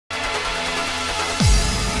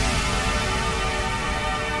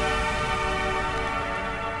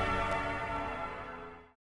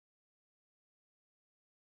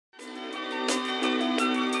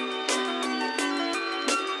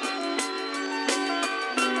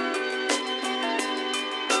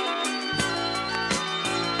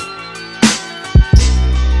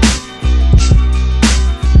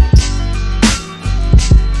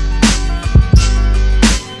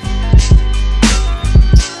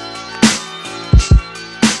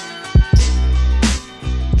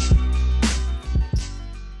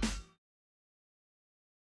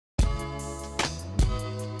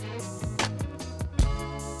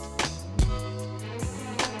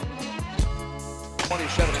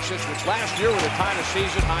27 assists, which last year would have tied a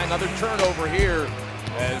season high. Another turnover here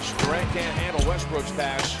as Durant can't handle Westbrook's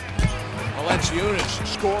pass. Valančiūnas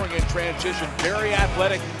scoring in transition. Very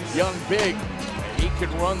athletic, young big. He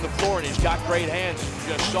can run the floor, and he's got great hands, as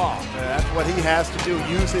you just saw. That's what he has to do.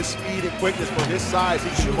 Use his speed and quickness for his size.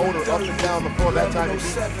 He can motor up and down the floor. That time he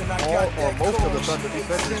beat all or most of the Thunder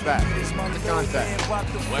defenders back. The contact.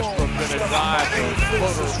 Westbrook going to drive. The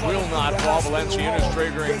floater will not fall. Valančiūnas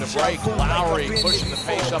triggering the break. Lowry pushing the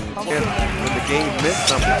pace up the floor. When the game meant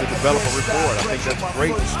something to develop a rapport. I think that's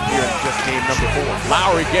great here in just game number 4.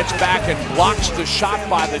 Lowry gets back and blocks the shot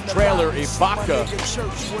by the trailer, Ibaka.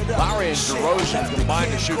 Lowry and DeRozan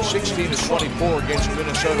combined to shoot 16 of 24 against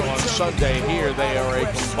Minnesota on Sunday. Here they are a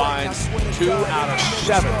combined 2 out of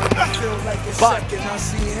 7. But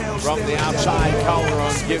from the outside,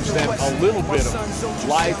 Calderon gives them a little bit of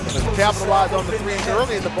life. And capitalized on the threes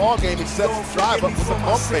early in the ball game. He sets the drive up with a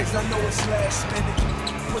pump fake.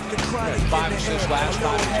 5 assists last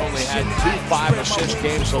time. He's only had 2 5-assist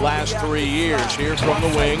games the last 3 years. Here from the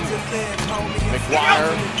wing,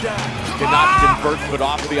 McGuire cannot convert, but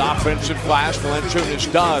off the offensive glass.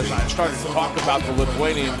 Valančiūnas does. I started to talk about the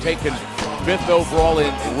Lithuanian taken 5th overall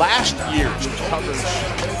in last year's covers.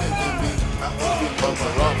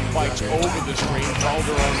 Fights over the screen.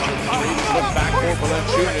 Calderon on the 3. Look back for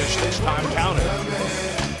Valančiūnas. This time counted.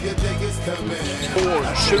 Ford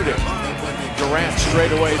shooting. Durant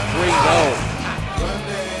straight away 3, no.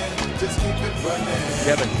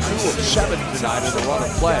 Kevin 2 of 7 tonight in the run of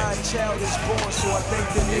play.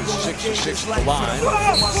 It's 6 of 6 at the line.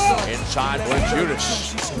 Inside, Valančiūnas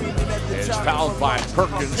is fouled by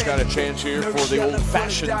Perkins. Got a chance here for the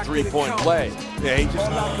old-fashioned 3-point play. Yeah, he just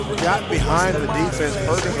got behind the defense.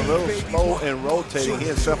 Perkins a little slow and rotating. He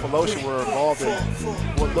and Cephalosha were involved in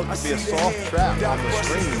what looked to be a soft trap on the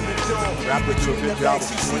screen. Raptors do a good job of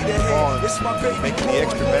swinging the ball and making the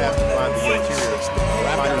extra pass to find the interior.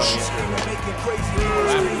 Raptors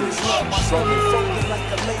struggle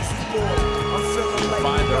to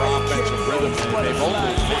find their offensive rhythm, and they've only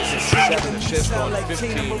managed 7 assists on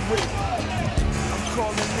 15.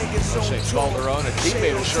 St. Calderon, a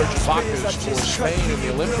teammate of Serge Ibaka's for Spain in the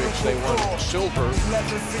Olympics. They won silver.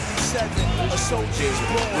 This team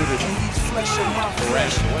included Durant,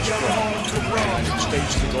 Westbrook. United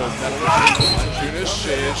States, the gold medalist. Valančiūnas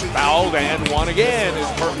is fouled and won again as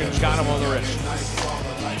Perkins got him on the wrist.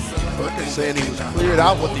 Perkins saying he was cleared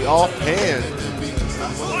out with the offhand.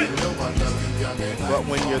 But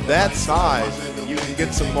when you're that size, you can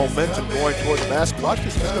get some momentum going toward the basket. Watch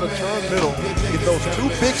this, he's going to turn middle, get those 2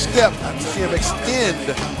 big steps. You see him extend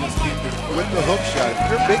with the hook shot. If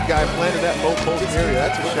you're a big guy playing in that low post area,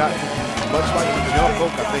 that's a shot much like the jump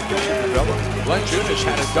hook, I think, that should develop. Valančiūnas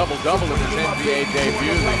had a double-double in his NBA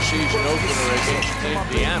debut, the season opener against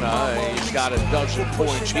Indiana. He's got a dozen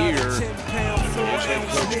points here. His head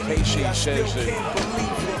coach Casey says that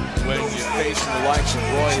when you're facing the likes of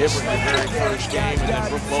Roy Hibbert in the very first game, and then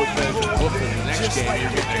Brook Lopez and Brooklyn in the next game,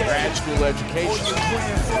 you're getting a grad school education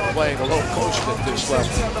playing a low post at this level.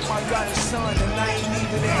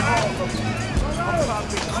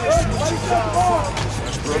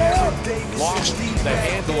 Westbrook lost the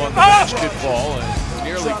handle on the basketball and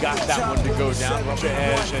nearly got that one to go down. Russia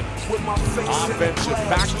has an offensive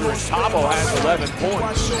factor, and Tabo has 11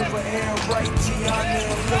 points.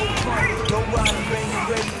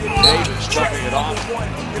 Davis chucking it off.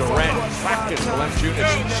 Durant cracking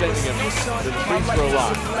Valančiūnas and sending him to the free throw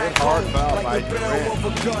line. Very hard foul by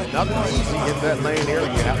Durant. Nothing easy in that lane area.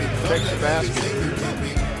 You have to protect the basket.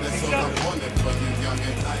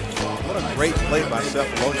 What a great play by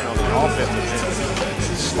Cephalosha on the offensive end.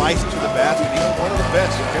 Sliced to the basket. He's one of the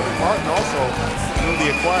best. Kevin Martin also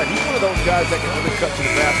newly acquired. He's one of those guys that can really cut to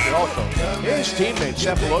the basket also. His teammate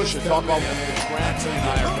Cephalosha talked about Grant and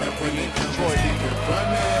I are going to bring in Detroit the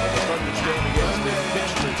Thunder's game against the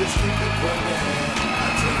Pistons.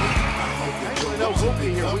 Actually, no, we'll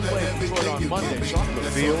be here. We play Detroit on Monday. So I'm going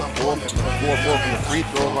to Field, 4 from the free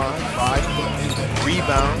throw line, 5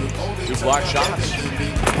 rebounds, 2 block shots.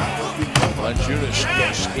 Valančiūnas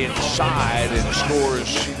gets inside and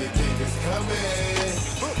scores.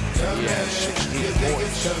 He has 16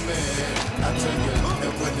 points.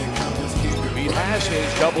 He has his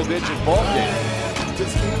double-digit ball game.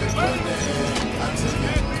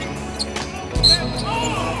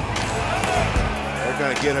 They're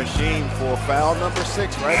going to get Hashim for foul number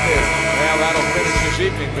 6 right there. Well, that'll finish this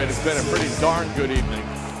evening, but it's been a pretty darn good evening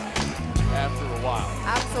after a while.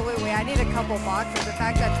 Absolutely. I need a couple boxes. In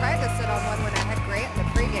fact, I tried to sit on one when I had Grant in the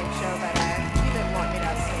pregame show, but he didn't want me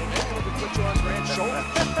to stay. Maybe we could put you on Grant's shoulder.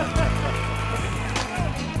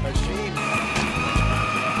 Hashim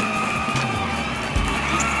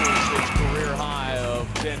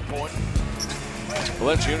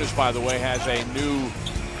Valančiūnas, by the way, has a new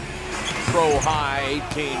pro high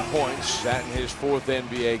 18 points. That in his 4th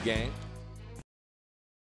NBA game.